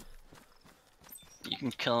cows. You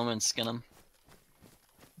can kill them and skin them.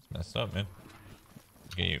 It's messed up, man.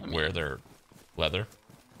 Can you wear their leather?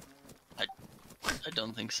 I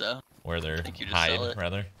don't think so. Wear their I think you just sell hide, it.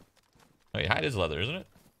 rather. Wait, hide is leather, isn't it?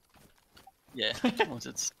 Yeah, once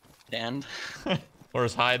it's tanned. Or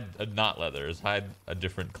is hide not leather? Is hide a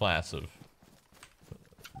different class of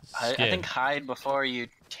I skin? think hide before you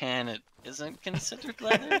tan it isn't considered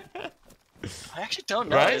leather. I actually don't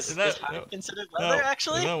know. Right? Is hide considered No, leather,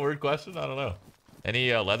 actually? Is that a weird question? I don't know.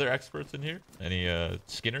 Any leather experts in here? Any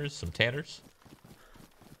skinners? Some tanners?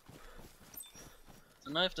 So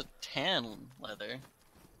now I have to tan leather.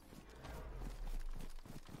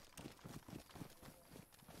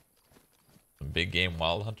 Some big game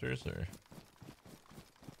wild hunters, or?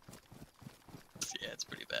 Yeah, it's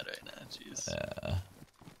pretty bad right now. Jeez.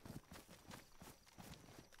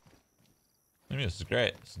 I mean, this is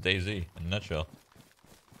great. This is DayZ in a nutshell.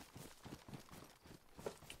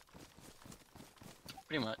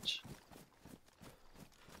 Pretty much.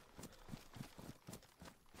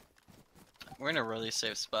 We're in a really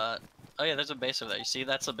safe spot. Oh yeah, there's a base over there. You see,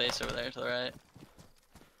 that's a base over there to the right.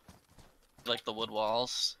 Like the wood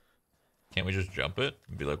walls. Can't we just jump it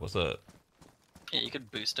and be like, what's up? Yeah, you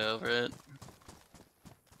could boost over it.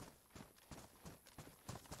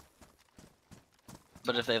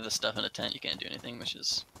 But if they have the stuff in a tent, you can't do anything, which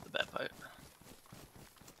is the bad part.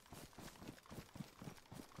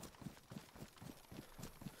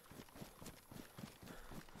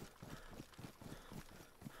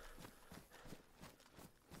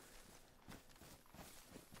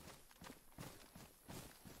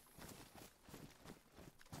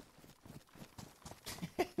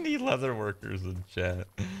 Need leather workers in chat.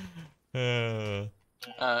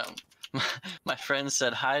 Uh, my friend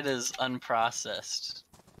said hide is unprocessed.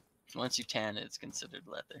 Once you tan it, it's considered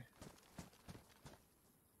leather.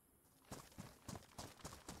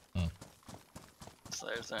 Hmm. So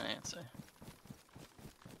there's our answer.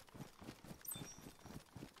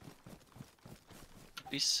 It'd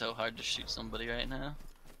be so hard to shoot somebody right now.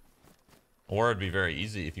 Or it'd be very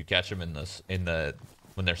easy if you catch them in the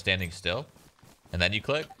when they're standing still, and then you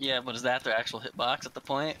click. Yeah, but is that their actual hitbox at the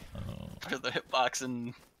point? Oh. Or the hitbox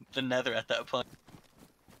in the nether at that point?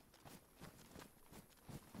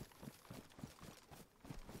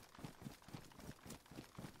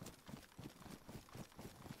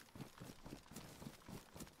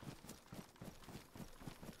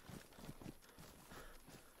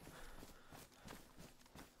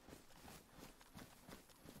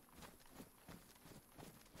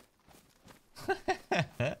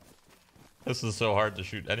 This is so hard to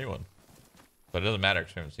shoot anyone, but it doesn't matter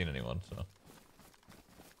because we haven't seen anyone. So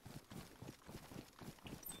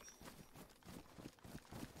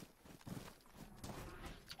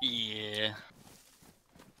Yeah.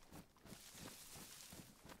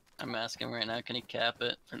 I'm asking him right now, can he cap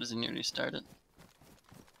it, or does he need to restart it?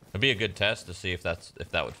 it'd be a good test to see if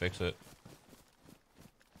that would fix it,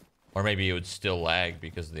 or maybe it would still lag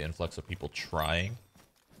because of the influx of people trying.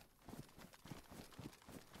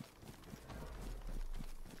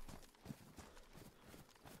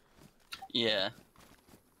 Yeah.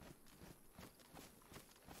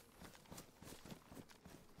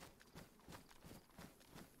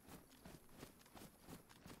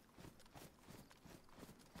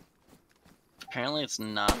 Apparently it's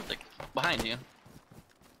not the... Behind you.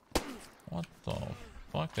 What the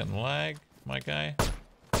fucking lag, my guy?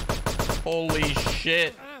 Holy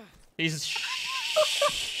shit! He's.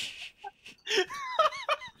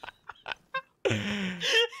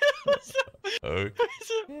 Okay.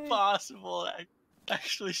 It's impossible to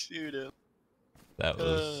actually shoot him. That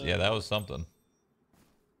was that was something.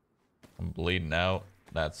 I'm bleeding out.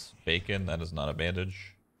 That's bacon. That is not a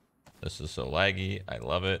bandage. This is so laggy. I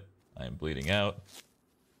love it. I am bleeding out.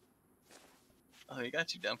 Oh, he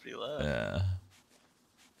got you down pretty low. Yeah.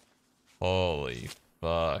 Holy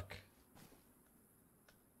fuck.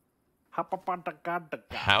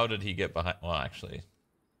 How did he get behind? Well, actually,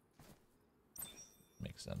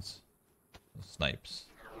 makes sense. Snipes.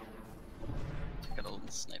 Got a little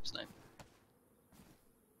snipe.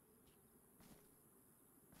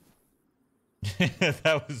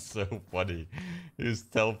 That was so funny. He was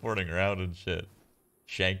teleporting around and shit.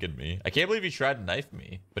 Shanking me. I can't believe he tried to knife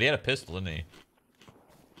me. But he had a pistol, didn't he?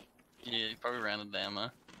 Yeah, he probably ran out of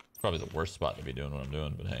ammo. It's probably the worst spot to be doing what I'm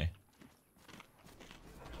doing, but hey.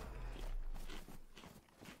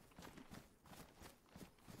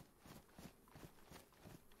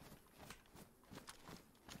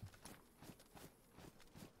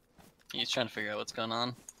 He's trying to figure out what's going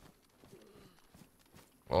on.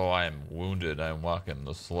 Oh, I am wounded. I'm walking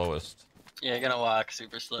the slowest. Yeah, you're gonna walk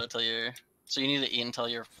super slow till you're... So you need to eat until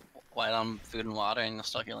you're light on food and water and you'll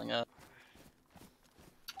start healing up.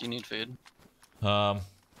 Do you need food? No.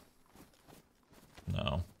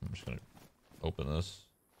 I'm just gonna open this.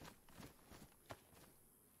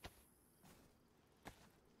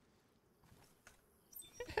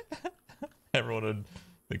 Everyone in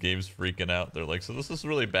the game's freaking out. They're like, so this is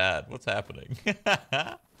really bad. What's happening?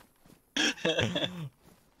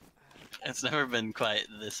 It's never been quite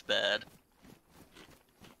this bad.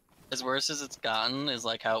 As worse as it's gotten is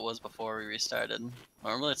like how it was before we restarted.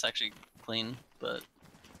 Normally it's actually clean, but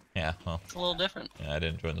Yeah, well, it's a little different. yeah, I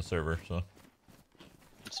didn't join the server, so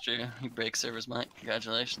It's true. You break servers, Mike.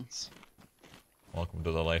 Congratulations. welcome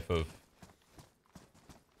to the life of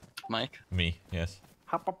Mike? me, yes.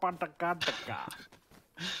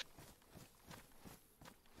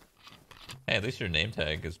 Hey, at least your name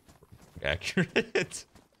tag is accurate.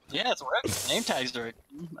 Yeah, it's working. Name tags are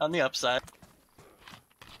on the upside.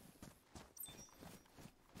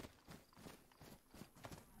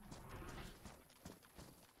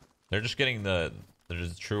 They're just getting the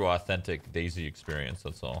true authentic DayZ experience,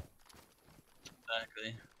 that's all.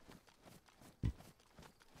 Exactly.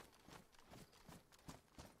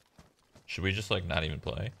 Should we just like not even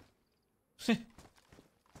play?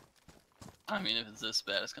 I mean, if it's this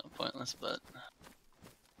bad, it's kind of pointless, but...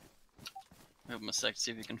 Give him a sec to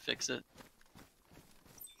see if we can fix it.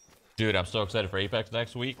 Dude, I'm so excited for Apex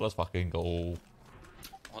next week. Let's fucking go.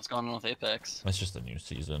 What's going on with Apex? It's just a new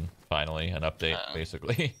season, finally, an update,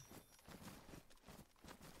 basically.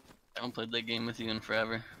 I haven't played that game with you in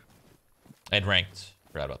forever. And ranked.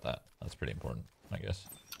 Forgot about that. That's pretty important, I guess.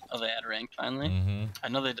 Oh, they had ranked finally? Mm-hmm. I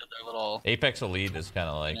know they did their little... Apex Elite is kind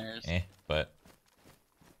of like, There's- but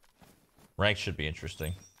ranked should be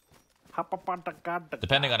interesting.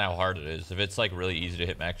 Depending on how hard it is. If it's like really easy to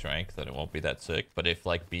hit max rank, then it won't be that sick. But if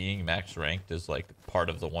like being max ranked is like part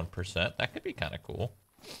of the 1%, that could be kind of cool.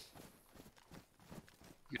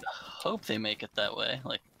 You'd hope they make it that way.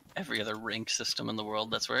 Like every other rank system in the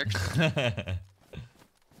world that's worked.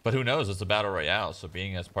 But who knows? It's a battle royale, so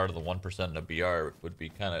being as part of the 1% in a BR would be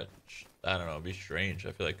kind of, I don't know, it'd be strange.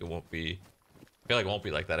 I feel like it won't be. I feel like it won't be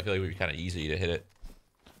like that. I feel like it would be kind of easy to hit it.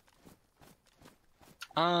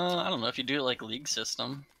 I don't know if you do it like league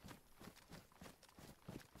system.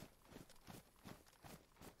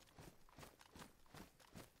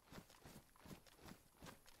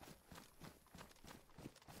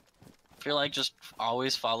 I feel like just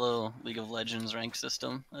always follow League of Legends rank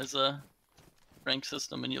system as a rank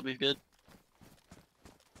system and you'll be good.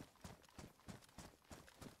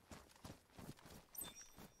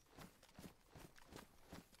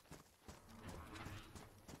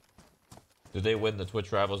 Did they win the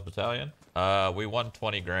Twitch Rivals Battalion? We won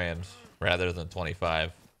 20 grand rather than 25.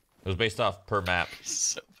 It was based off per map.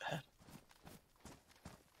 So bad.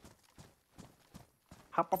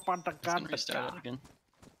 It's gonna restart it again.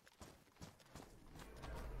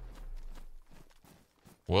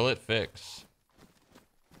 Will it fix?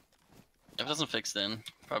 If it doesn't fix, then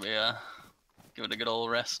probably give it a good old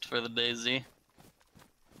rest for the DayZ.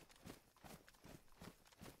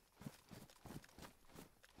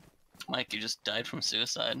 Mike, you just died from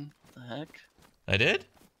suicide. What the heck? I did?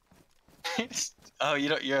 Oh, you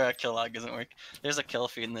don't. Your kill log doesn't work. There's a kill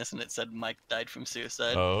feed in this, and it said Mike died from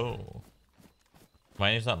suicide. Oh.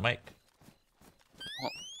 My name's not Mike.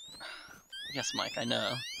 Yes, Mike. I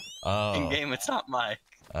know. Oh. In game, it's not Mike.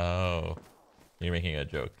 Oh. You're making a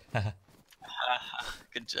joke. I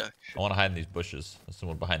Good joke. want to hide in these bushes. There's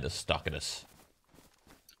someone behind us stalking us.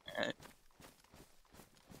 Alright.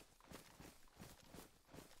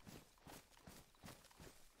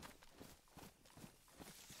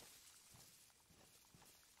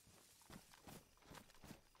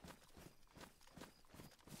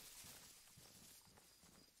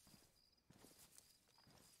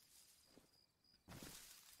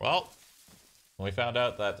 Well, we found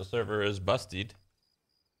out that the server is busted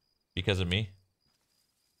because of me.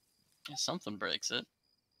 Yeah, something breaks it.